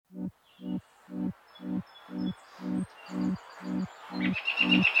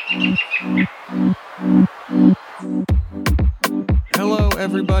Hello,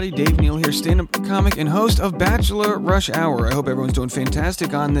 everybody. Dave Neal here, stand-up comic and host of Bachelor Rush Hour. I hope everyone's doing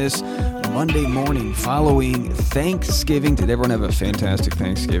fantastic on this Monday morning following Thanksgiving. Did everyone have a fantastic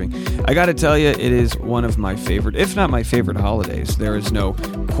Thanksgiving? I got to tell you, it is one of my favorite, if not my favorite holidays. There is no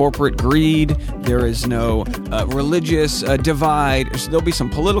corporate greed. There is no religious divide. There'll be some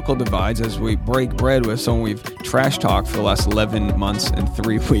political divides as we break bread with someone we've trash talked for the last 11 months and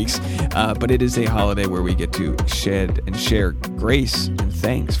 3 weeks. But it is a holiday where we get to shed and share grace and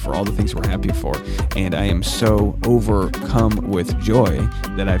thanks for all the things we're happy for. And I am so overcome with joy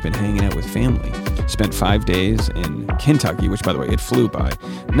that I've been hanging out with family. Spent 5 days in Kentucky, which, by the way, it flew by.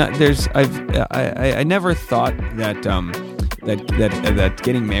 I never thought that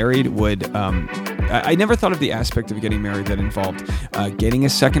getting married would. I never thought of the aspect of getting married that involved getting a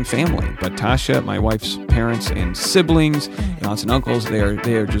second family. But Tasha, my wife's parents and siblings, and aunts and uncles, they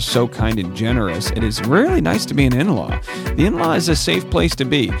are just so kind and generous. It is really nice to be an in-law. The in-law is a safe place to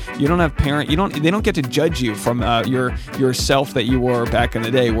be. You don't have they don't get to judge you from your self that you were back in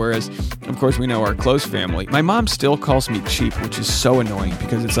the day. Whereas, of course, we know our close family. My mom still calls me cheap, which is so annoying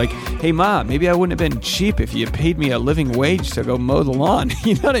because it's like, hey, Mom, maybe I wouldn't have been cheap if you paid me a living wage to go mow the lawn.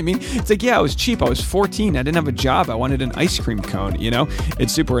 You know what I mean? It's like, yeah, I was cheap. I was 14. I didn't have a job. I wanted an ice cream cone, you know?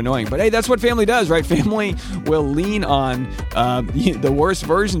 It's super annoying. But hey, that's what family does, right? Family will lean on the worst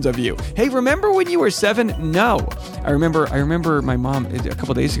versions of you. Hey, remember when you were 7? No. I remember my mom a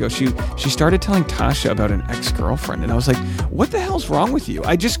couple days ago, she started telling Tasha about an ex-girlfriend. And I was like, what the hell's wrong with you?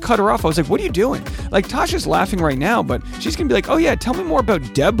 I just cut her off. I was like, what are you doing? Like, Tasha's laughing right now, but she's going to be like, oh yeah, tell me more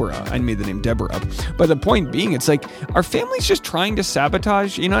about Deborah. I made the name Deborah up. But the point being, it's like, our family's just trying to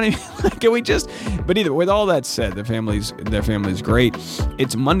sabotage, you know what I mean? Like, can we just... But either, with all that said, their family's great.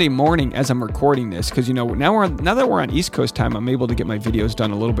 It's Monday morning as I'm recording this because, you know, now that we're on East Coast time, I'm able to get my videos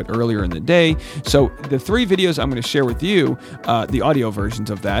done a little bit earlier in the day. So the 3 videos I'm going to share with you, the audio versions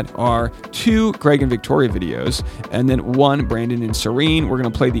of that, are 2 Greg and Victoria videos, and then 1 Brandon and Serene. We're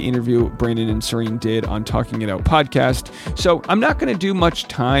going to play the interview Brandon and Serene did on Talking It Out podcast. So I'm not going to do much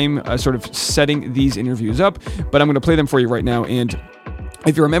time sort of setting these interviews up, but I'm going to play them for you right now. And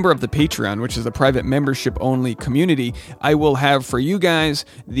if you're a member of the Patreon, which is the private membership-only community, I will have for you guys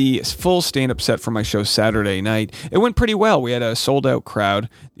the full stand-up set for my show Saturday night. It went pretty well. We had a sold-out crowd.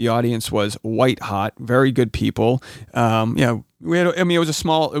 The audience was white hot, very good people. It was a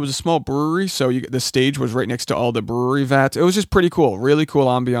small brewery, so the stage was right next to all the brewery vats. It was just pretty cool, really cool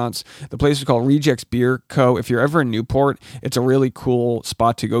ambiance. The place is called Rejects Beer Co. If you're ever in Newport, it's a really cool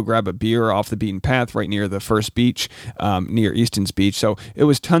spot to go grab a beer off the beaten path right near the first beach, near Easton's Beach. So it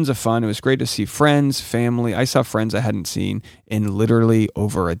was tons of fun. It was great to see friends, family. I saw friends I hadn't seen in literally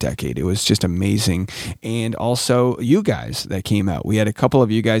over a decade. It was just amazing. And also you guys that came out. We had a couple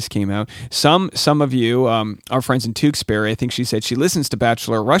of you guys came out. Some of you, our friends in Tewksbury, I think she said she listens to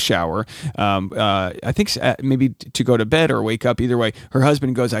Bachelor Rush Hour. I think maybe to go to bed or wake up. Either way, her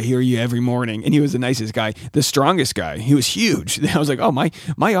husband goes, I hear you every morning. And he was the nicest guy, the strongest guy. He was huge. I was like, oh,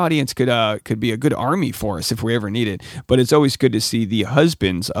 my audience could be a good army for us if we ever need it. But it's always good to see the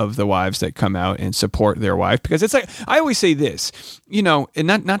husbands of the wives that come out and support their wife, because it's like, I always say this, you know, and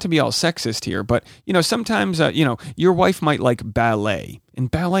not to be all sexist here, but, you know, sometimes, your wife might like ballet. In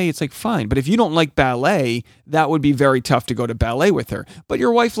ballet, it's like, fine. But if you don't like ballet, that would be very tough to go to ballet with her. But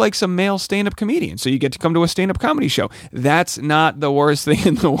your wife likes a male stand-up comedian, so you get to come to a stand-up comedy show. That's not the worst thing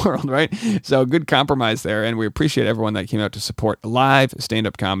in the world, right? So good compromise there, and we appreciate everyone that came out to support live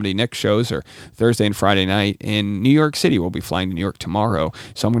stand-up comedy. Next shows are Thursday and Friday night in New York City. We'll be flying to New York tomorrow,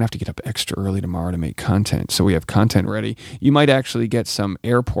 so I'm going to have to get up extra early tomorrow to make content. So we have content ready. You might actually get some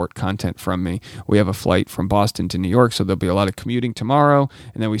airport content from me. We have a flight from Boston to New York, so there'll be a lot of commuting tomorrow.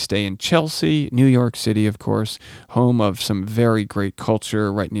 And then we stay in Chelsea, New York City, of course, home of some very great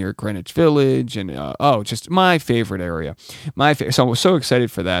culture right near Greenwich Village. And, just my favorite area. So I was so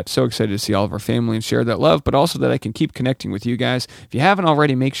excited for that. So excited to see all of our family and share that love, but also that I can keep connecting with you guys. If you haven't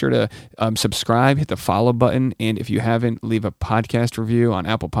already, make sure to subscribe, hit the follow button. And if you haven't, leave a podcast review on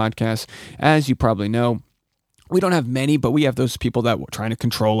Apple Podcasts. As you probably know, we don't have many, but we have those people that are trying to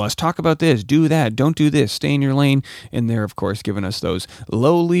control us. Talk about this, do that, don't do this, stay in your lane. And they're, of course, giving us those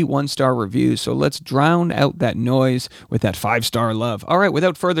lowly 1-star reviews. So let's drown out that noise with that 5-star love. All right,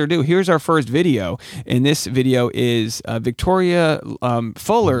 without further ado, here's our first video. And this video is Victoria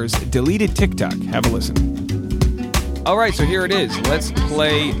Fuller's deleted TikTok. Have a listen. All right, so here it is. Let's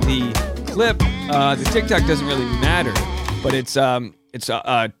play the clip. The TikTok doesn't really matter, but it's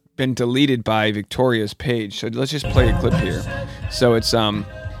been deleted by Victoria's page. So let's just play a clip here. So it's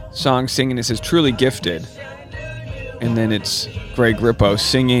song singing. It says Truly Gifted. and then it's Greg Grippo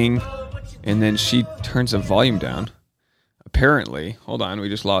singing, and then she turns the volume down. Apparently, hold on, we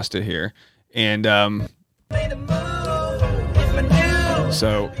just lost it here, and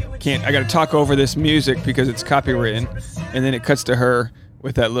so I got to talk over this music because it's copywritten, and then it cuts to her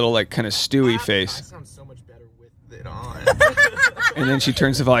with that little like kind of Stewie face. I sound so much better with it on. And then she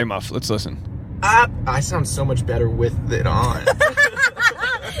turns the volume off. Let's listen. I sound so much better with it on.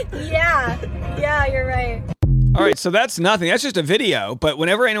 Yeah, you're right. All right, so that's nothing. That's just a video. But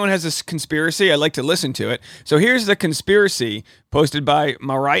whenever anyone has this conspiracy, I like to listen to it. So here's the conspiracy posted by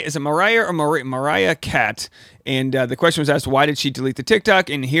Mariah. Is it Mariah or Mariah Cat? And the question was asked, why did she delete the TikTok?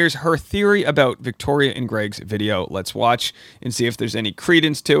 And here's her theory about Victoria and Greg's video. Let's watch and see if there's any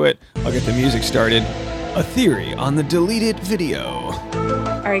credence to it. I'll get the music started. A theory on the deleted video.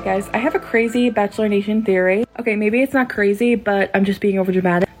 All right, guys, I have a crazy Bachelor Nation theory. Okay, maybe it's not crazy, but I'm just being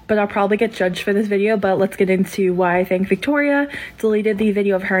overdramatic. But I'll probably get judged for this video, but let's get into why I think Victoria deleted the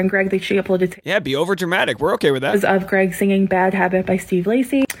video of her and Greg that she uploaded to. Yeah, be overdramatic. We're okay with that. Of Greg singing Bad Habit by Steve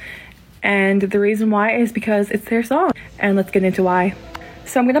Lacy. And the reason why is because it's their song. And let's get into why.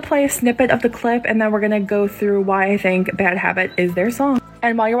 So I'm going to play a snippet of the clip, and then we're going to go through why I think Bad Habit is their song.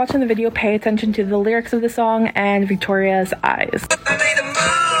 And while you're watching the video, pay attention to the lyrics of the song and Victoria's eyes.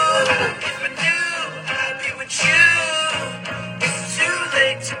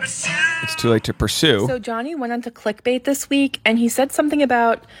 It's too late to pursue. So Johnny went on to Clickbait this week, and he said something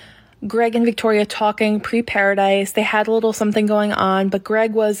about Greg and Victoria talking pre-Paradise. They had a little something going on, but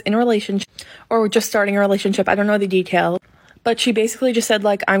Greg was in a relationship, or just starting a relationship. I don't know the details. But she basically just said,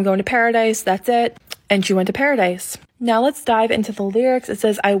 like, I'm going to Paradise, that's it. And she went to Paradise. Now let's dive into the lyrics. It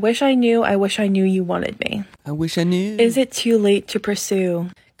says, I wish I knew you wanted me. I wish I knew. Is it too late to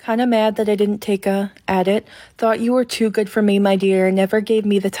pursue? Kinda mad that I didn't take a at it. Thought you were too good for me, my dear. Never gave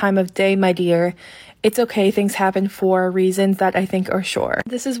me the time of day, my dear. It's okay, things happen for reasons that I think are sure.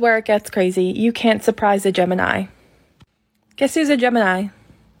 This is where it gets crazy. You can't surprise a Gemini. Guess who's a Gemini?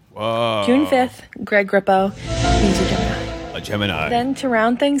 Whoa. June 5th, Greg Grippo. He's a Gemini. Gemini. Then to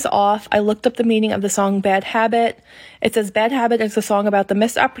round things off, I looked up the meaning of the song Bad Habit. It says Bad Habit is a song about the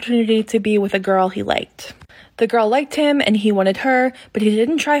missed opportunity to be with a girl he liked. The girl liked him and he wanted her, but he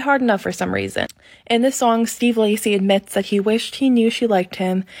didn't try hard enough for some reason. In this song, Steve Lacy admits that he wished he knew she liked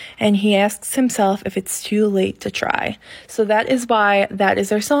him, and he asks himself if it's too late to try. So that is why that is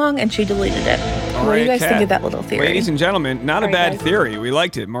their song, and she deleted it. What do you guys think of that little theory? Ladies and gentlemen, not a bad theory. We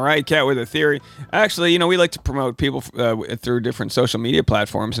liked it. Mariah Cat with a theory. Actually, we like to promote people through different social media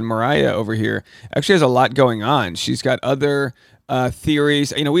platforms, and Mariah over here actually has a lot going on. She's got other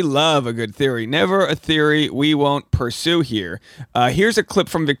theories. We love a good theory. Never a theory we won't pursue here. Here's a clip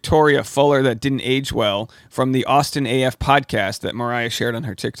from Victoria Fuller that didn't age well from the Austin AF podcast that Mariah shared on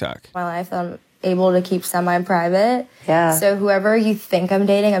her TikTok. My life, I'm able to keep semi-private. Yeah. So whoever you think I'm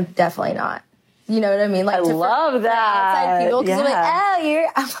dating, I'm definitely not. You know what I mean? Like, I love that. Outside people, because I'm like,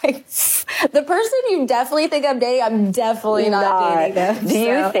 I'm like, the person you definitely think I'm dating, I'm definitely not dating them. Do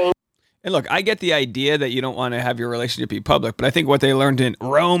you think? And look, I get the idea that you don't want to have your relationship be public, but I think what they learned in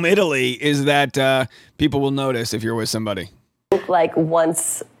Rome, Italy, is that people will notice if you're with somebody. Like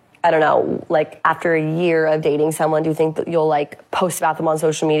once, I don't know, like after a year of dating someone, do you think that you'll like post about them on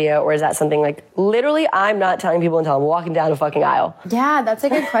social media, or is that something like literally I'm not telling people until I'm walking down a fucking aisle? Yeah, that's a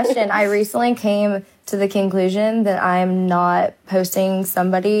good question. I recently came to the conclusion that I'm not posting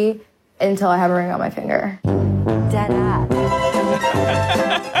somebody until I have a ring on my finger. Dead ass.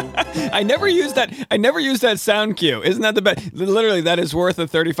 I never use that sound cue. Isn't that the best? Literally, that is worth a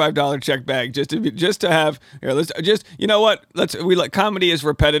 $35 check bag just to have. Here, let's just. You know what? Comedy is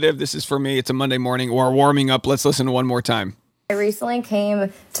repetitive. This is for me. It's a Monday morning. We're warming up. Let's listen to one more time. I recently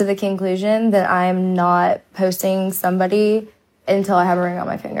came to the conclusion that I'm not posting somebody until I have a ring on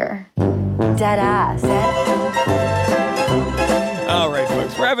my finger. Dead ass. All right,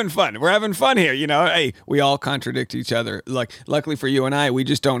 folks, we're having fun. We're having fun here. Hey, we all contradict each other. Luckily for you and I, we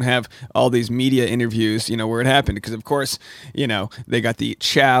just don't have all these media interviews, where it happened. Because, of course, they got the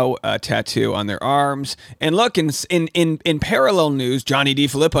Chow tattoo on their arms. And look, in parallel news, Johnny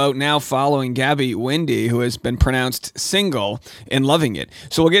DeFilippo now following Gabby Windey, who has been pronounced single and loving it.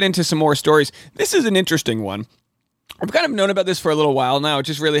 So we'll get into some more stories. This is an interesting one. I've kind of known about this for a little while now. It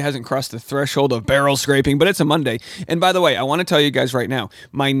just really hasn't crossed the threshold of barrel scraping, but it's a Monday. And by the way, I want to tell you guys right now,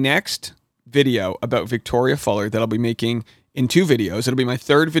 my next video about Victoria Fuller that I'll be making in 2 videos. It'll be my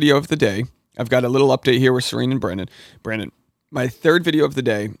 3rd video of the day. I've got a little update here with Serene and Brandon. Brandon, my 3rd video of the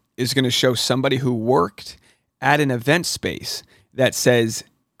day is going to show somebody who worked at an event space that says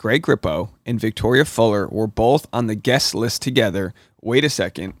Greg Grippo and Victoria Fuller were both on the guest list together. Wait a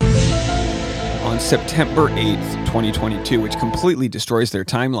second. on September 8th, 2022, which completely destroys their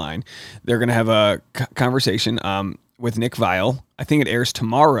timeline. They're going to have a conversation with Nick Viall. I think it airs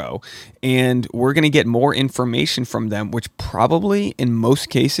tomorrow, and we're going to get more information from them, which probably, in most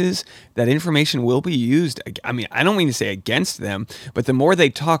cases, that information will be used. I mean, I don't mean to say against them, but the more they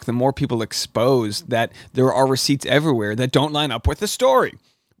talk, the more people expose that there are receipts everywhere that don't line up with the story.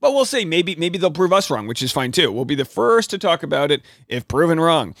 But we'll see. Maybe they'll prove us wrong, which is fine too. We'll be the first to talk about it if proven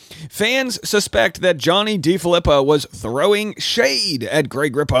wrong. Fans suspect that Johnny DeFilippo was throwing shade at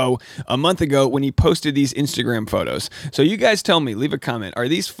Greg Grippo a month ago when he posted these Instagram photos. So you guys tell me, leave a comment. Are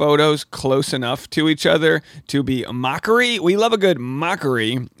these photos close enough to each other to be a mockery? We love a good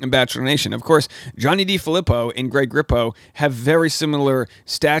mockery in Bachelor Nation. Of course, Johnny DeFilippo and Greg Grippo have very similar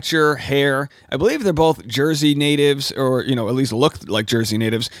stature, hair. I believe they're both Jersey natives, or, at least look like Jersey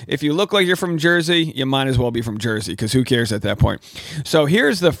natives. If you look like you're from Jersey, you might as well be from Jersey, because who cares at that point? So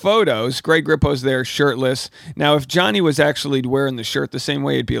here's the photos. Greg Grippo's there shirtless. Now, if Johnny was actually wearing the shirt the same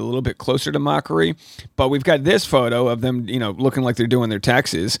way, it'd be a little bit closer to mockery. But we've got this photo of them, looking like they're doing their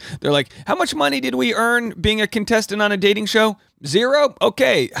taxes. They're like, how much money did we earn being a contestant on a dating show? 0?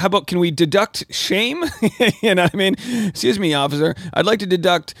 Okay. How about, can we deduct shame? You know what I mean? Excuse me, officer. I'd like to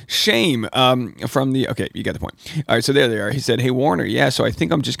deduct shame from the... Okay, you got the point. All right, so there they are. He said, hey, Warner, yeah, so I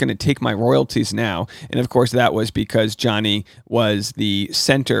think I'm just going to take my royalties now. And of course, that was because Johnny was the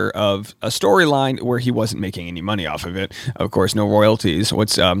center of a storyline where he wasn't making any money off of it. Of course, no royalties.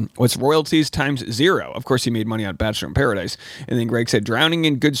 What's royalties times 0? Of course, he made money on Bachelor in Paradise. And then Greg said, drowning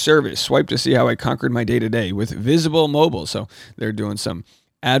in good service. Swipe to see how I conquered my day-to-day with Visible Mobile. So they're doing some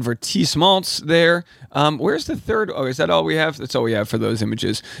advertisements there. Where's the third? Oh, is that all we have? That's all we have for those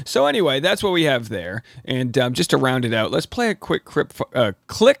images. So anyway, that's what we have there. And just to round it out, let's play a quick clip.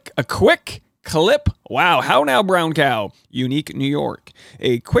 Wow, how now, brown cow? Unique New York.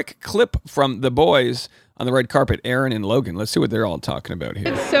 A quick clip from the boys on the red carpet, Aaron and Logan. Let's see what they're all talking about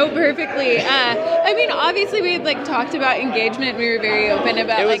here. It's so perfectly. Obviously we had talked about engagement. We were very open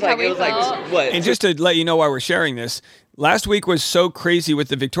about how we felt. And just to let you know why we're sharing this, last week was so crazy with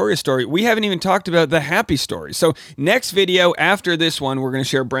the Victoria story. We haven't even talked about the happy story. So next video after this one, we're going to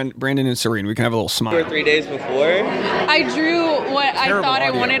share Brandon and Serene. We can have a little smile. 2 or 3 days before, I drew what I thought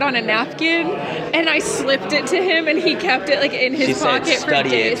I wanted on a napkin, and I slipped it to him, and he kept it in his pocket for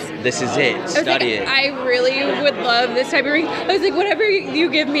days. This is it. Study it. I really would love this type of ring. I was like, whatever you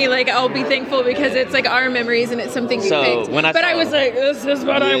give me, I'll be thankful, because it's our memories and it's something we picked. I was like, this is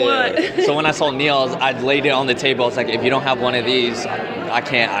what I want. So when I saw Neil's, I laid it on the table. I was like, if you don't have one of these, I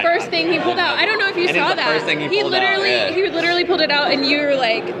can't. First thing he pulled out. I don't know if you saw that. First thing he pulled out. He literally pulled it out, and you were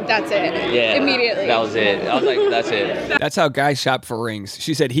like, that's it. Yeah. Immediately. That was it. I was like, that's it. That's how guys shop for rings.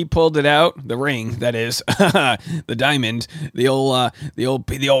 She said he pulled it out, the ring, that is, the diamond, the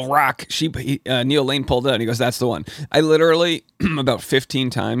old rock. Neil Lane pulled it out, and he goes, that's the one. I literally, about 15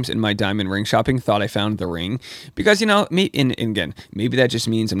 times in my diamond ring shopping, thought I found the ring. Because, and again, maybe that just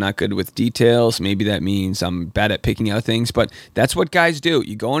means I'm not good with details. Maybe that means I'm bad at picking out things. But that's what guys do.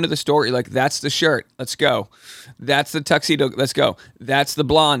 You go into the store, you're like, that's the shirt. Let's go. That's the tuxedo. Let's go. That's the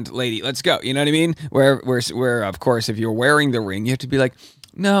blonde lady. Let's go. You know what I mean? Where of course, if you're wearing the ring, you have to be like,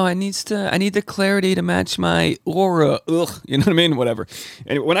 no, I need the clarity to match my aura. Ugh. You know what I mean? Whatever.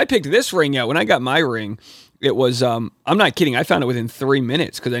 And when I picked this ring out, when I got my ring, it was, I'm not kidding, I found it within 3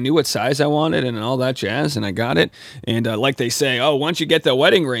 minutes because I knew what size I wanted and all that jazz, and I got it. And like they say, once you get the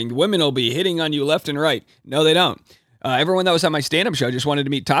wedding ring, women will be hitting on you left and right. No, they don't. Everyone that was on my stand-up show just wanted to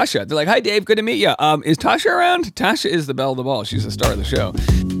meet Tasha. They're like, hi, Dave, good to meet you. Is Tasha around? Tasha is the belle of the ball. She's the star of the show.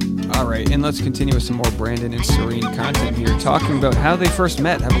 All right, and let's continue with some more Brandon and Serene content here, talking about how they first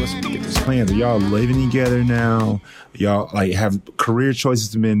met. Have a listen to this. Plans. Are y'all living together now? Y'all have career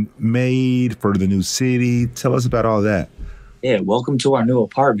choices been made for the new city? Tell us about all that. Yeah, welcome to our new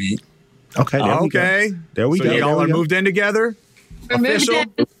apartment. Okay. There we go. So y'all are moved in together? Official?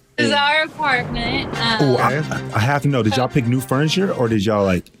 This is our apartment. I have to know, did y'all pick new furniture or did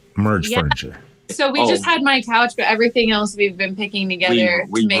y'all merge furniture? So we just had my couch, but everything else we've been picking together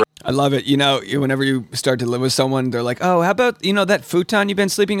to make. I love it. Whenever you start to live with someone, they're like, oh, how about, that futon you've been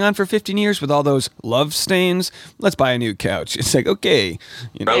sleeping on for 15 years with all those love stains? Let's buy a new couch. It's like, okay.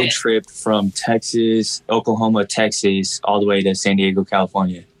 Road trip from Oklahoma, Texas, all the way to San Diego,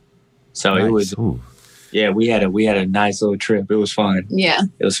 California. So nice. It was, yeah, we had a nice little trip. It was fun. Yeah.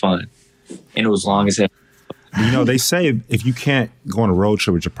 It was fun. And it was long as hell. They say if you can't go on a road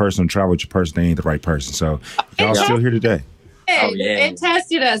trip with your person, travel with your person, they ain't the right person. So y'all still here today. It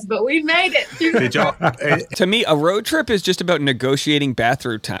tested us, but we made it through. Did y'all? To me, a road trip is just about negotiating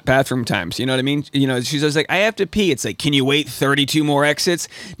bathroom times. You know what I mean? You know, she's like, I have to pee. It's like, can you wait 32 more exits?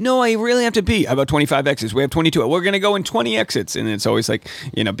 No, I really have to pee. How about 25 exits? We have 22. We're going to go in 20 exits. And it's always like,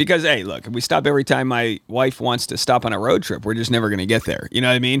 you know, because, hey, look, if we stop every time my wife wants to stop on a road trip, we're just never going to get there. You know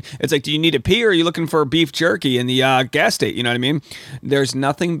what I mean? It's like, do you need to pee or are you looking for beef jerky in the gas station? You know what I mean? There's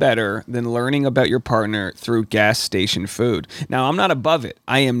nothing better than learning about your partner through gas station food. Now, I'm not above it.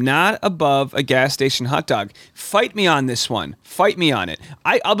 I am not above a gas station hot dog. Fight me on this one. Fight me on it.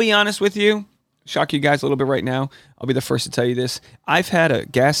 I'll be honest with you. Shock you guys a little bit right now. I'll be the first to tell you this. I've had a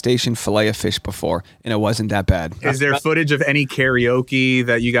gas station fillet of fish before, and it wasn't that bad. Is there footage of any karaoke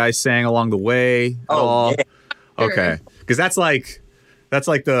that you guys sang along the way? Oh, yeah. Okay. Because that's like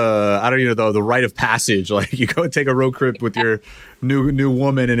the, I don't even know, the rite of passage. Like you go take a road trip with your new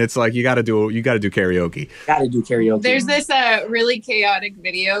woman, and it's like you got to do karaoke. Got to do karaoke. There's this really chaotic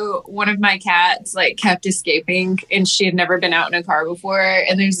video. One of my cats like kept escaping, and she had never been out in a car before.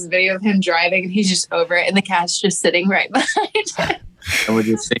 And there's this video of him driving, and he's just over it, and the cat's just sitting right behind him. And we're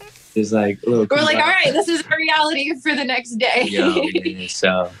just singing. It's like we're like, all right, this is our reality for the next day. Yeah,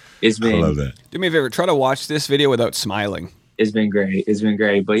 so it's been. I love that. Do me a favor. Try to watch this video without smiling. It's been great.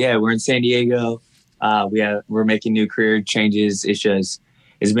 But yeah, we're in San Diego. We're making new career changes.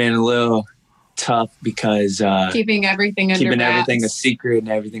 It's been a little tough because keeping everything under wraps. Everything a secret and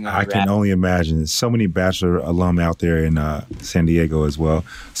everything under wraps. I can only imagine. There's so many Bachelor alum out there in San Diego as well.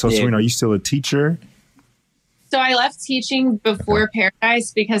 So Serena, are you still a teacher? So I left teaching before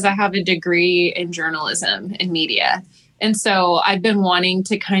Paradise because I have a degree in journalism and media. And so I've been wanting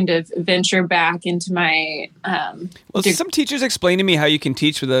to kind of venture back into my... some teachers explain to me how you can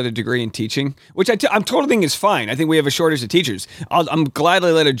teach without a degree in teaching, which I'm totally think is fine. I think we have a shortage of teachers. I'm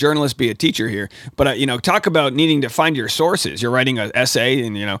gladly let a journalist be a teacher here. But, talk about needing to find your sources. You're writing an essay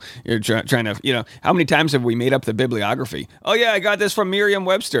and, you're trying to, how many times have we made up the bibliography? Oh, yeah, I got this from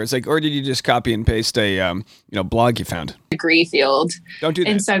Merriam-Webster. It's like, or did you just copy and paste a, blog you found? Degree field. Don't do that.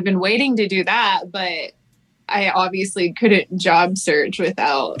 And so I've been waiting to do that, but... I obviously couldn't job search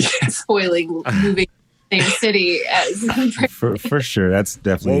without spoiling moving to the same city as for sure. That's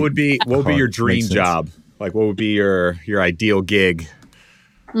definitely what would be your dream job? Like what would be your ideal gig?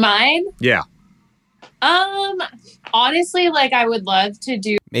 Mine? Yeah. Honestly, like I would love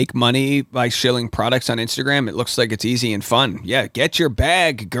to make money by shilling products on Instagram. It looks like it's easy and fun. Yeah, get your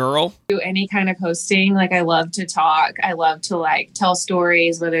bag, girl. Do any kind of hosting. Like I love to talk. I love to like tell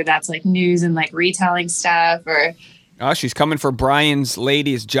stories, whether that's like news and like retelling stuff or. Oh, she's coming for Brian's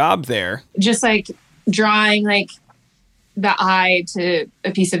lady's job there. Just like drawing like the eye to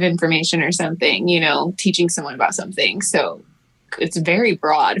a piece of information or something, teaching someone about something. So. It's very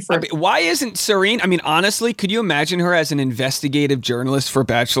broad. Why isn't Serene? I mean, honestly, could you imagine her as an investigative journalist for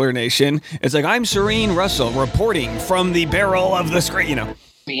Bachelor Nation? It's like, I'm Serene Russell reporting from the barrel of the screen, I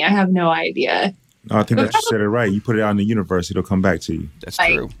have no idea. No, I think that you said it right. You put it out in the universe, it'll come back to you. That's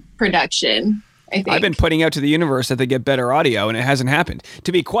true. Production, I think. I've been putting out to the universe that they get better audio, and it hasn't happened.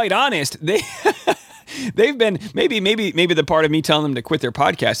 To be quite honest, they've been maybe the part of me telling them to quit their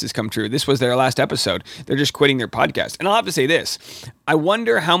podcast has come true. This was their last episode. They're just quitting their podcast. And I'll have to say this. I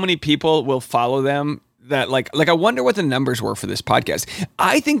wonder how many people will follow them that like I wonder what the numbers were for this podcast.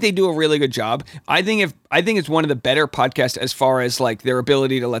 I think they do a really good job. I think it's one of the better podcasts as far as like their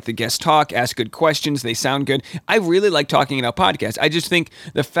ability to let the guests talk, ask good questions, they sound good. I really like talking about podcasts. I just think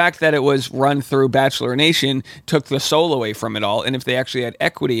the fact that it was run through Bachelor Nation took the soul away from it all. And if they actually had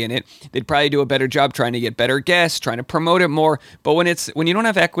equity in it, they'd probably do a better job trying to get better guests, trying to promote it more. But when you don't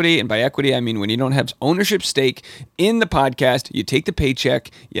have equity, and by equity I mean when you don't have ownership stake in the podcast, you take the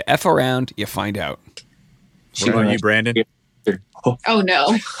paycheck, you F around, you find out. What about you, Brandon? Oh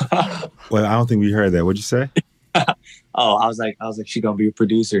no. Well, I don't think we heard that. What'd you say? I was like, she gonna be a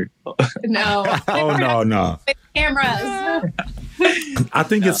producer. No. Oh no. Cameras. I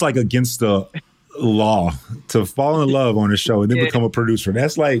think it's like against the law to fall in love on a show and then become a producer.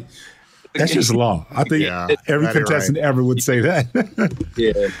 That's just law. I think every contestant ever would say that.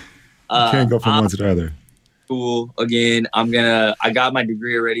 Yeah. You can't go from one to the other. School again. I got my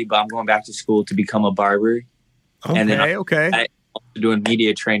degree already, but I'm going back to school to become a barber. Okay, and then I'm also doing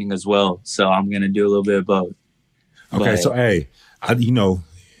media training as well. So I'm going to do a little bit of both. Okay, so hey,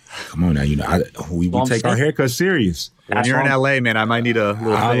 come on now, we take our haircuts serious. When you're in LA, man, I might need a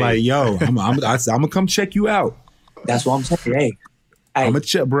little I'm like, yo, I'm gonna come check you out. That's what I'm saying. Hey. I'm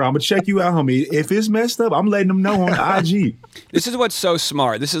gonna check you out, homie. If it's messed up, I'm letting them know on IG. This is what's so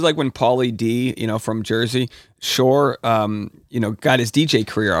smart. This is like when Pauly D, from Jersey, Shore, got his DJ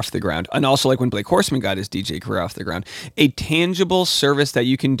career off the ground, and also like when Blake Horseman got his DJ career off the ground, a tangible service that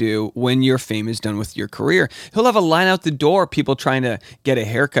you can do when your fame is done with your career. He'll have a line out the door, people trying to get a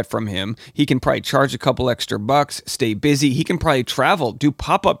haircut from him. He can probably charge a couple extra bucks, stay busy. He can probably travel, do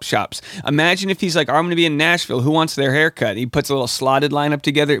pop-up shops. Imagine if he's like, I'm going to be in Nashville. Who wants their haircut? He puts a little slotted lineup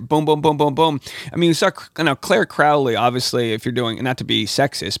together. Boom, boom, boom, boom, boom. I mean, we saw, Claire Crowley, obviously, if you're doing, not to be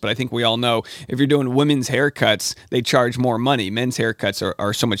sexist, but I think we all know if you're doing women's haircuts, they charge more money. Men's haircuts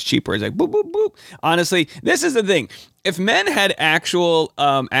are so much cheaper. It's like boop, boop, boop. Honestly, this is the thing. If men had actual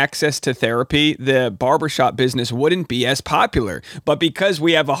access to therapy, the barbershop business wouldn't be as popular. But because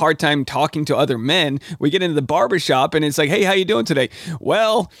we have a hard time talking to other men, we get into the barbershop and it's like, hey, how you doing today?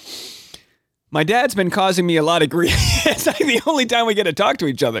 Well, my dad's been causing me a lot of grief. It's like the only time we get to talk to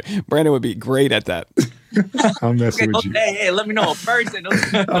each other. Brandon would be great at that. I'm messing with you. Hey, let me know a person.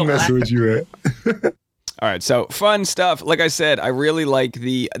 I'm messing with you, man. All right, so fun stuff. Like I said, I really like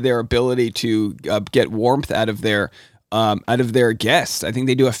their ability to get warmth out of their guests. I think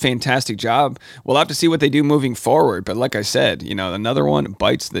they do a fantastic job. We'll have to see what they do moving forward. But like I said, another one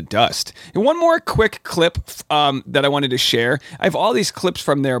bites the dust. And one more quick clip that I wanted to share. I have all these clips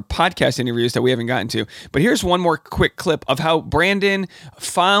from their podcast interviews that we haven't gotten to. But here's one more quick clip of how Brandon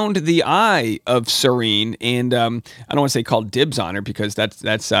found the eye of Serene. And I don't want to say called dibs on her because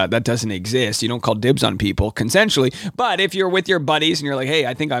that doesn't exist. You don't call dibs on people consensually. But if you're with your buddies and you're like, hey,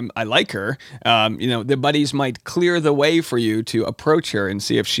 I think I like her, the buddies might clear the way for you to approach her and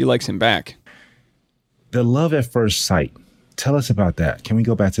see if she likes him back. The love at first sight. Tell us about that. Can we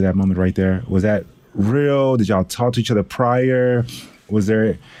go back to that moment right there? Was that real? Did y'all talk to each other prior? Was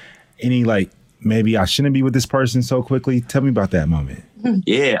there any maybe I shouldn't be with this person so quickly? Tell me about that moment.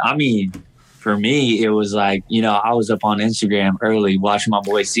 Yeah, I mean, for me, it was like, I was up on Instagram early watching my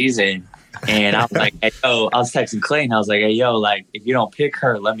boy Season. And I was like, hey, yo, I was texting Clayton. I was like, hey, yo, if you don't pick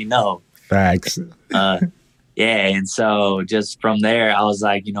her, let me know. Facts. Yeah, and so just from there, I was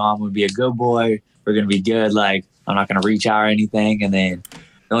like, I'm going to be a good boy. We're going to be good. I'm not going to reach out or anything. And then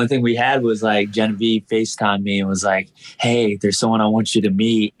the only thing we had was Genevieve FaceTimed me and was like, hey, there's someone I want you to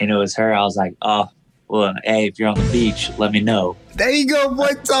meet. And it was her. I was like, oh, well, hey, if you're on the beach, let me know. There you go,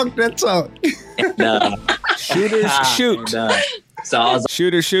 boy. Talk that talk. And, shooters shoot. So I was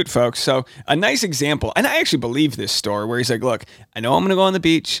shooter shoot, folks. So a nice example. And I actually believe this story where he's like, look, I know I'm going to go on the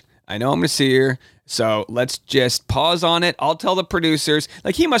beach. I know I'm going to see her. So let's just pause on it. I'll tell the producers.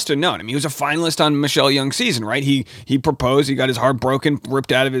 He must have known. I mean, he was a finalist on Michelle Young's season, right? He proposed. He got his heart broken,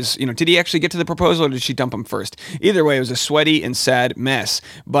 ripped out of his, did he actually get to the proposal or did she dump him first? Either way, it was a sweaty and sad mess.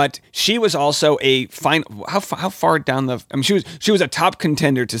 But she was also how far down she was a top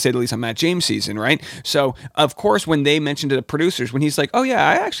contender, to say the least, on Matt James' season, right? So, of course, when they mentioned to the producers, when he's like, oh, yeah,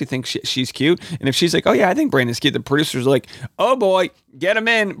 I actually think she's cute. And if she's like, oh, yeah, I think Brandon's cute, the producers are like, oh, boy, get him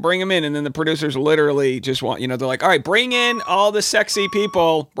in, bring him in. And then the producers literally just want, they're like, all right, bring in all the sexy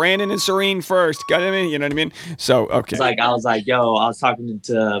people. Brandon and Serene first. Got him in, you know what I mean? So, okay. I was like, yo, I was talking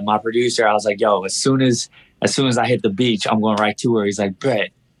to my producer. I was like, yo, as soon as I hit the beach, I'm going right to her. He's like, bet.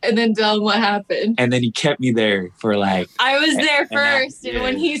 And then tell him what happened. And then he kept me there for I was there first. And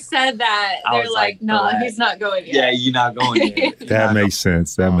when he said that, they're like, no, he's not going yet. Yeah, you're not going yet. That makes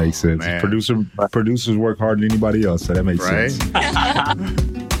sense. That makes sense. Producers work harder than anybody else, so that makes sense.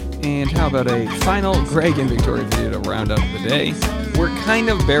 And how about a final Greg and Victoria video to round up the day? We're kind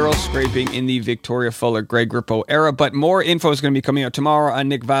of barrel scraping in the Victoria Fuller, Greg Grippo era, but more info is going to be coming out tomorrow on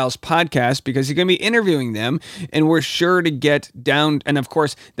Nick Vile's podcast because he's going to be interviewing them, and we're sure to get down. And of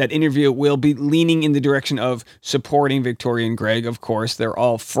course, that interview will be leaning in the direction of supporting Victoria and Greg. Of course, they're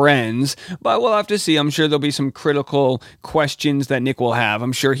all friends, but we'll have to see. I'm sure there'll be some critical questions that Nick will have.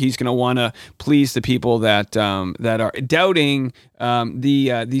 I'm sure he's going to want to please the people that are doubting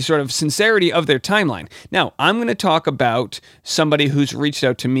the sort of sincerity of their timeline. Now, I'm going to talk about somebody who's reached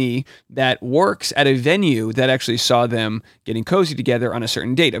out to me that works at a venue that actually saw them getting cozy together on a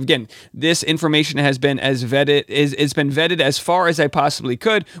certain date. Again, this information has been it's been vetted as far as I possibly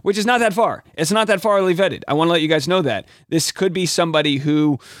could, which is not that far. It's not that farly vetted. I want to let you guys know that. This could be somebody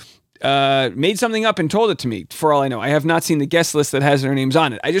who made something up and told it to me, for all I know. I have not seen the guest list that has their names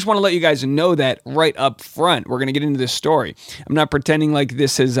on it. I just want to let you guys know that right up front. We're going to get into this story. I'm not pretending like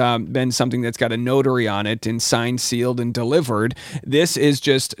this has been something that's got a notary on it and signed, sealed, and delivered. This is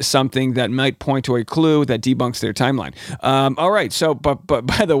just something that might point to a clue that debunks their timeline. All right, so, but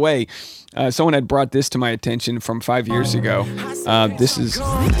by the way, someone had brought this to my attention from 5 years ago. This is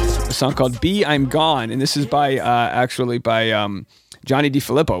a song called Be I'm Gone, and this is by Johnny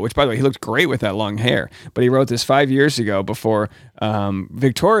DiFilippo, which, by the way, he looked great with that long hair. But he wrote this 5 years ago before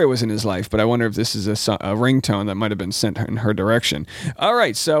Victoria was in his life, but I wonder if this is a ringtone that might have been sent in her direction. All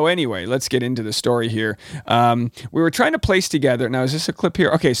right, so anyway, let's get into the story here. We were trying to place together, now is this a clip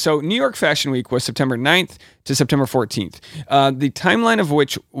here? Okay, so New York Fashion Week was September 9th to September 14th. The timeline of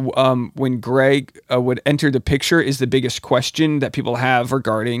which when Greg would enter the picture is the biggest question that people have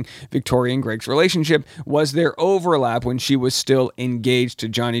regarding Victoria and Greg's relationship. Was there overlap when she was still engaged to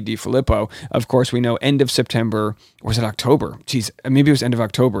Johnny DiFilippo? Of course, we know end of September, or was it October? Geez, maybe it was end of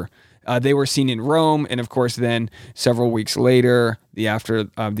October. They were seen in Rome, and of course then several weeks later,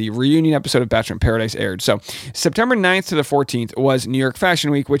 the reunion episode of Bachelor in Paradise aired. So September 9th to the 14th was New York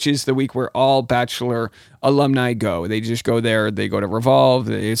Fashion Week, which is the week where all Bachelor alumni go. They just go there. They go to Revolve.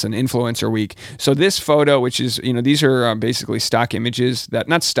 It's an influencer week. So this photo, which is, these are basically stock images that,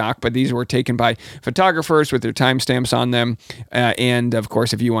 not stock, but these were taken by photographers with their timestamps on them. And of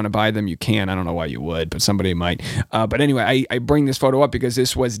course, if you want to buy them, you can. I don't know why you would, but somebody might. But anyway, I bring this photo up because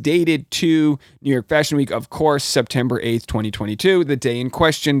this was dated to New York Fashion Week, of course, September 8th, 2022, the day in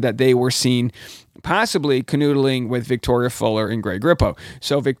question that they were seen possibly canoodling with Victoria Fuller and Greg Grippo.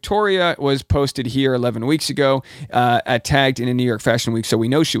 So Victoria was posted here 11 weeks ago, tagged in a New York Fashion Week, so we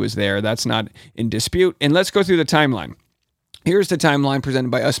know she was there. That's not in dispute. And let's go through the timeline. Here's the timeline presented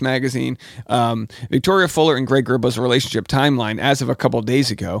by Us Magazine. Victoria Fuller and Greg Grippo's relationship timeline as of a couple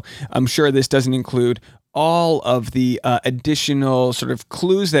days ago. I'm sure this doesn't include all of the additional sort of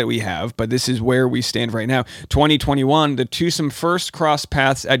clues that we have, but this is where we stand right now. 2021, the twosome first crossed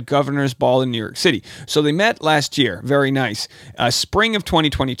paths at Governor's Ball in New York City. So they met last year. Very nice. Spring of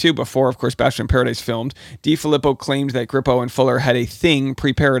 2022, before, of course, Bachelor in Paradise filmed, DiFilippo claimed that Grippo and Fuller had a thing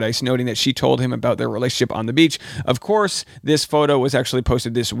pre-Paradise, noting that she told him about their relationship on the beach. Of course, this photo was actually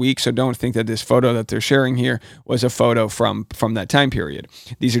posted this week, so don't think that this photo that they're sharing here was a photo from that time period.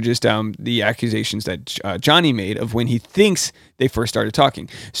 These are just the accusations that Johnny made of when he thinks they first started talking.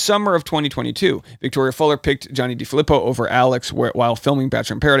 Summer of 2022, Victoria Fuller picked Johnny DiFilippo over Alex while filming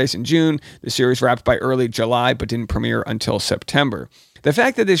Bachelor in Paradise in June. The series wrapped by early July, but didn't premiere until September. The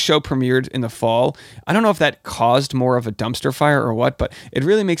fact that this show premiered in the fall, I don't know if that caused more of a dumpster fire or what, but it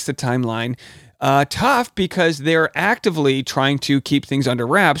really makes the timeline tough because they're actively trying to keep things under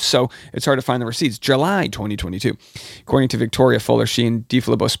wraps, so it's hard to find the receipts. July 2022. According to Victoria Fuller, she and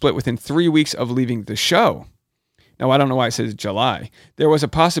DiFilippo split within 3 weeks of leaving the show. Now, I don't know why it says July. There was a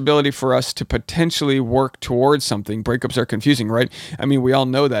possibility for us to potentially work towards something. Breakups are confusing, right? I mean, we all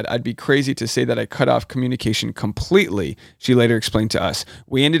know that. I'd be crazy to say that I cut off communication completely, she later explained to us.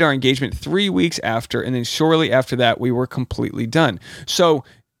 We ended our engagement 3 weeks after, and then shortly after that, we were completely done. So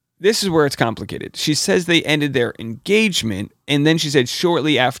this is where it's complicated. She says they ended their engagement, and then she said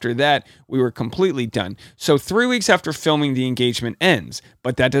shortly after that, we were completely done. So 3 weeks after filming, the engagement ends,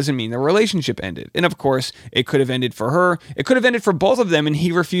 but that doesn't mean the relationship ended. And of course, it could have ended for her. It could have ended for both of them, and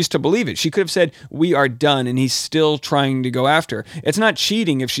he refused to believe it. She could have said, we are done, and he's still trying to go after her. It's not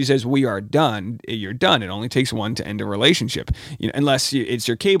cheating if she says, we are done. You're done. It only takes one to end a relationship, unless it's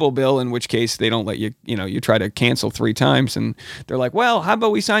your cable bill, in which case they don't let you, you try to cancel 3 times, and they're like, well, how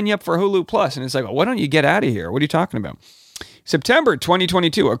about we sign you up for Hulu Plus? And it's like, well, why don't you get out of here? What are you talking about? September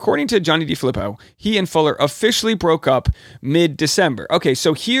 2022, according to Johnny DiFilippo, he and Fuller officially broke up mid-December. Okay,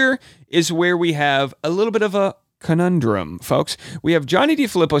 so here is where we have a little bit of a conundrum, folks. We have Johnny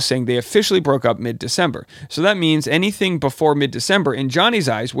DiFilippo saying they officially broke up mid-December. So that means anything before mid-December, in Johnny's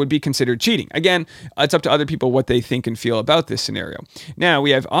eyes, would be considered cheating. Again, it's up to other people what they think and feel about this scenario. Now,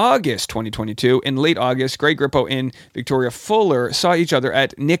 we have August 2022. In late August, Greg Grippo and Victoria Fuller saw each other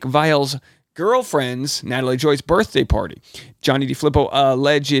at Nick Viall's girlfriend's, Natalie Joy's, birthday party. Johnny DiFilippo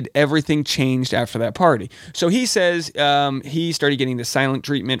alleged everything changed after that party. So he says he started getting the silent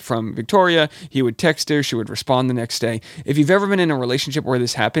treatment from Victoria. He would text her. She would respond the next day. If you've ever been in a relationship where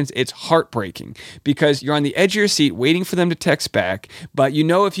this happens, it's heartbreaking because you're on the edge of your seat waiting for them to text back. But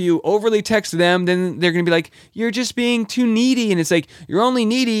if you overly text them, then they're going to be like, you're just being too needy. And it's like, you're only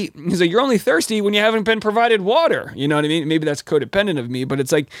needy. He's like, you're only thirsty when you haven't been provided water. You know what I mean? Maybe that's codependent of me, but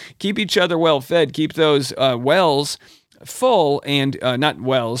it's like, keep each other well fed, keep those wells full, and not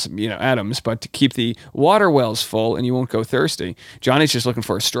wells, atoms, but to keep the water wells full, and you won't go thirsty. Johnny's just looking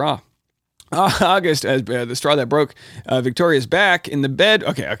for a straw. August, as the straw that broke Victoria's back in the bed.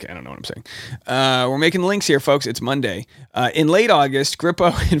 Okay, I don't know what I'm saying. We're making links here, folks. It's Monday. In late August,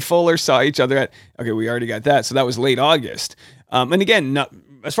 Grippo and Fuller saw each other at. Okay, we already got that, so that was late August. And again,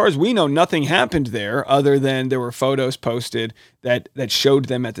 as far as we know, nothing happened there other than there were photos posted that showed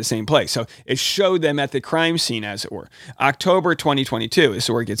them at the same place. So it showed them at the crime scene, as it were. October 2022, this is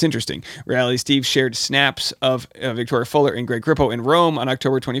where it gets interesting. Reality Steve shared snaps of Victoria Fuller and Greg Grippo in Rome on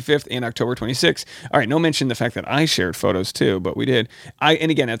October 25th and October 26th. All right, no mention the fact that I shared photos too, but we did.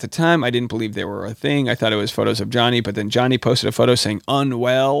 And again, at the time, I didn't believe they were a thing. I thought it was photos of Johnny, but then Johnny posted a photo saying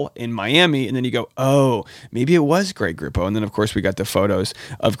unwell in Miami, and then you go, oh, maybe it was Greg Grippo. And then, of course, we got the photos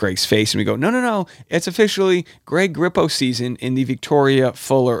of Greg's face, and we go, no, it's officially Greg Grippo season in the Victoria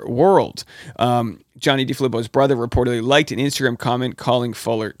Fuller world. Johnny DeFilippo's brother reportedly liked an Instagram comment calling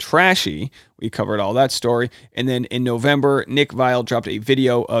Fuller trashy. We covered all that story. And then in November, Nick Viall dropped a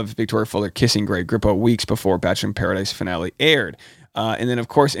video of Victoria Fuller kissing Greg Grippo weeks before Bachelor in Paradise finale aired. And then, of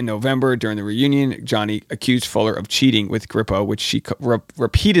course, in November, during the reunion, Johnny accused Fuller of cheating with Grippo, which she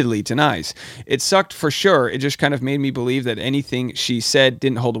repeatedly denies. It sucked for sure. It just kind of made me believe that anything she said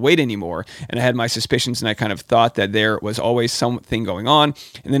didn't hold weight anymore. And I had my suspicions, and I kind of thought that there was always something going on.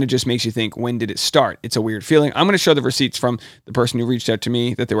 And then it just makes you think, when did it start? It's a weird feeling. I'm going to show the receipts from the person who reached out to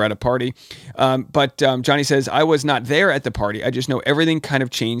me that they were at a party. But Johnny says, I was not there at the party. I just know everything kind of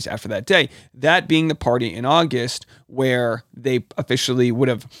changed after that day. That being the party in August where they officially would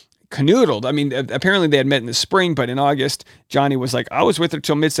have canoodled. I mean, apparently they had met in the spring, but in August, Johnny was like, I was with her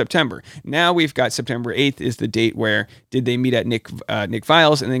till mid-September. Now we've got September 8th is the date where did they meet at Nick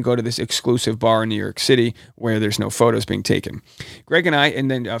Viall's and then go to this exclusive bar in New York City where there's no photos being taken. Greg and I,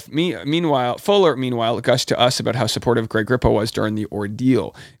 and then Fuller gushed to us about how supportive Greg Grippo was during the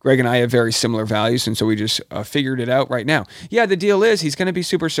ordeal. Greg and I have very similar values, and so we just figured it out right now. Yeah, the deal is he's going to be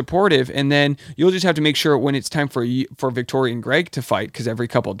super supportive, and then you'll just have to make sure when it's time for Victoria and Greg to fight, because every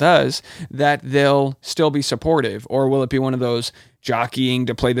couple does, that they'll still be supportive, or will it be one of those jockeying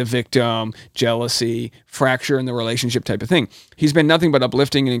to play the victim, jealousy, fracture in the relationship type of thing? He's been nothing but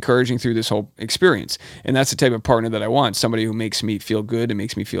uplifting and encouraging through this whole experience, and that's the type of partner that I want, somebody who makes me feel good and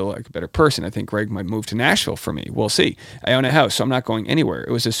makes me feel like a better person. I think Greg might move to Nashville for me. We'll see. I own a house, so I'm not going anywhere.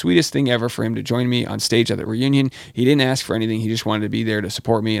 It was the sweetest thing ever for him to join me on stage at the reunion. He didn't ask for anything. He just wanted to be there to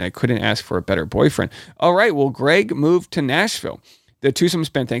support me, and I couldn't ask for a better boyfriend. All right, well, Greg moved to Nashville. The twosome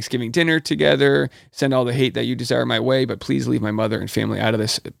spent Thanksgiving dinner together. Send all the hate that you desire my way, but please leave my mother and family out of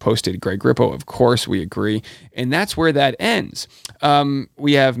this. Posted Greg Grippo. Of course, we agree. And that's where that ends.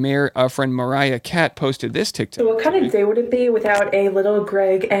 We have our friend Mariah Cat posted this TikTok. So what kind of day would it be without a little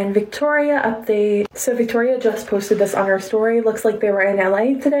Greg and Victoria update? So Victoria just posted this on her story. Looks like they were in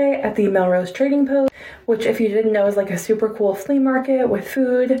LA today at the Melrose Trading Post, which, if you didn't know, is like a super cool flea market with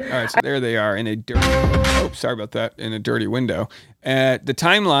food. All right, so there they are in a dirty, in a dirty window. The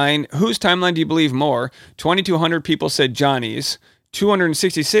timeline, whose timeline do you believe more? 2,200 people said Johnny's.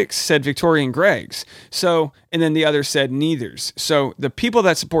 266 said Victoria and Greg's. So, and then the others said neither's. So the people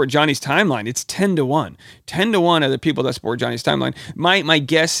that support Johnny's timeline, it's 10-1. 10-1 are the people that support Johnny's timeline. My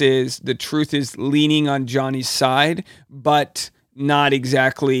guess is the truth is leaning on Johnny's side, but not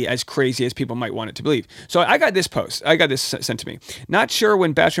exactly as crazy as people might want it to believe. So I got this sent to me. Not sure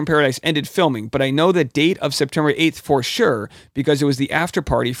when Bachelor in Paradise ended filming, but I know the date of September 8th for sure because it was the after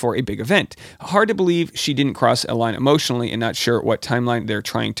party for a big event. Hard to believe she didn't cross a line emotionally, and not sure what timeline they're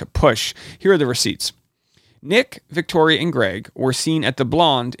trying to push. Here are the receipts. Nick, Victoria, and Greg were seen at the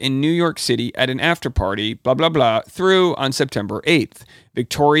Blonde in New York City at an after party, blah, blah, blah, through on September 8th.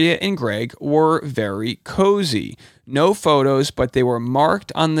 Victoria and Greg were very cozy. No photos, but they were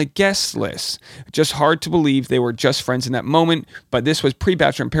marked on the guest list. Just hard to believe they were just friends in that moment, but this was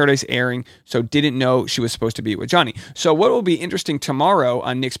pre-Bachelor in Paradise airing, so didn't know she was supposed to be with Johnny. So what will be interesting tomorrow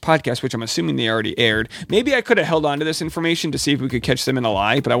on Nick's podcast, which I'm assuming they already aired, maybe I could have held on to this information to see if we could catch them in a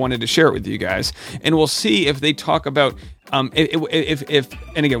lie, but I wanted to share it with you guys. And we'll see if they talk about if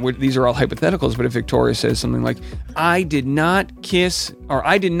and again, these are all hypotheticals, but if Victoria says something like, I did not kiss or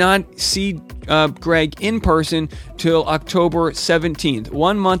I did not see Greg in person till October 17th,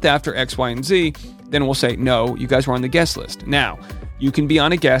 1 month after X, Y, and Z, then we'll say, no, you guys were on the guest list. Now, you can be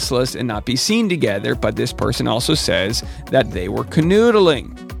on a guest list and not be seen together, but this person also says that they were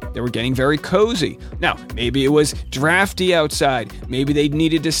canoodling. They were getting very cozy. Now, maybe it was drafty outside. Maybe they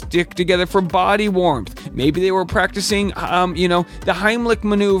needed to stick together for body warmth. Maybe they were practicing, the Heimlich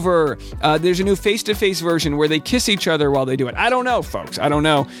maneuver. There's a new face-to-face version where they kiss each other while they do it. I don't know, folks. I don't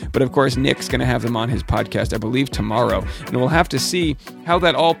know. But of course, Nick's going to have them on his podcast, I believe, tomorrow. And we'll have to see how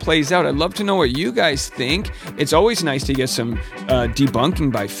that all plays out. I'd love to know what you guys think. It's always nice to get some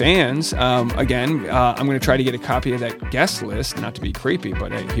debunking by fans. I'm going to try to get a copy of that guest list, not to be creepy,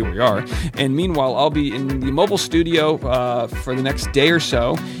 but hey, here we are. And meanwhile, I'll be in the mobile studio for the next day or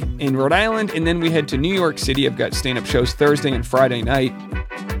so in Rhode Island, and then we head to New York City. I've got stand-up shows Thursday and Friday night.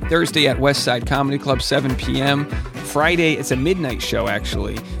 Thursday at West Side Comedy Club, 7 p.m. Friday, it's a midnight show,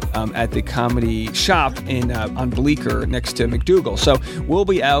 actually, at the Comedy Shop on Bleecker next to McDougal. So we'll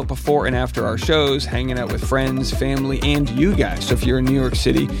be out before and after our shows, hanging out with friends, family, and you guys. So if you're in New York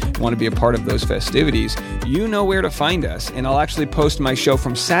City and want to be a part of those festivities, you know where to find us. And I'll actually post my show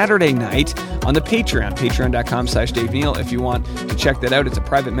from Saturday night on the Patreon, patreon.com/Dave Neal. If you want to check that out, it's a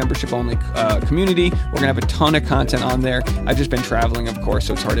private membership-only community. We're going to have a ton of content on there. I've just been traveling, of course,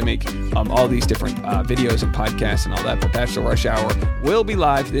 so it's hard to make all these different videos and podcasts and all that. But Bachelor Rush Hour will be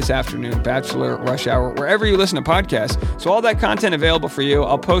live this afternoon. Bachelor Rush Hour, wherever you listen to podcasts. So all that content available for you.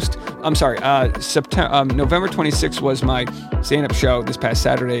 I'll post, November 26th was my stand-up show this past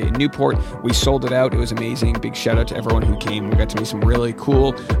Saturday in Newport. We sold it out. It was amazing. Big shout out to everyone who came. We got to meet some really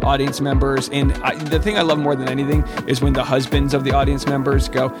cool audience members. And the thing I love more than anything is when the husbands of the audience members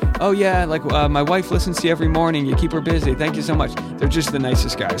go, oh yeah, like my wife listens to you every morning. You keep her busy. Thank you so much. They're just the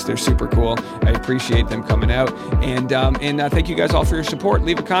nicest guys. They're super cool. I appreciate them coming out. And thank you guys all for your support.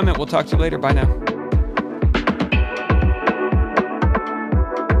 Leave a comment. We'll talk to you later. Bye now.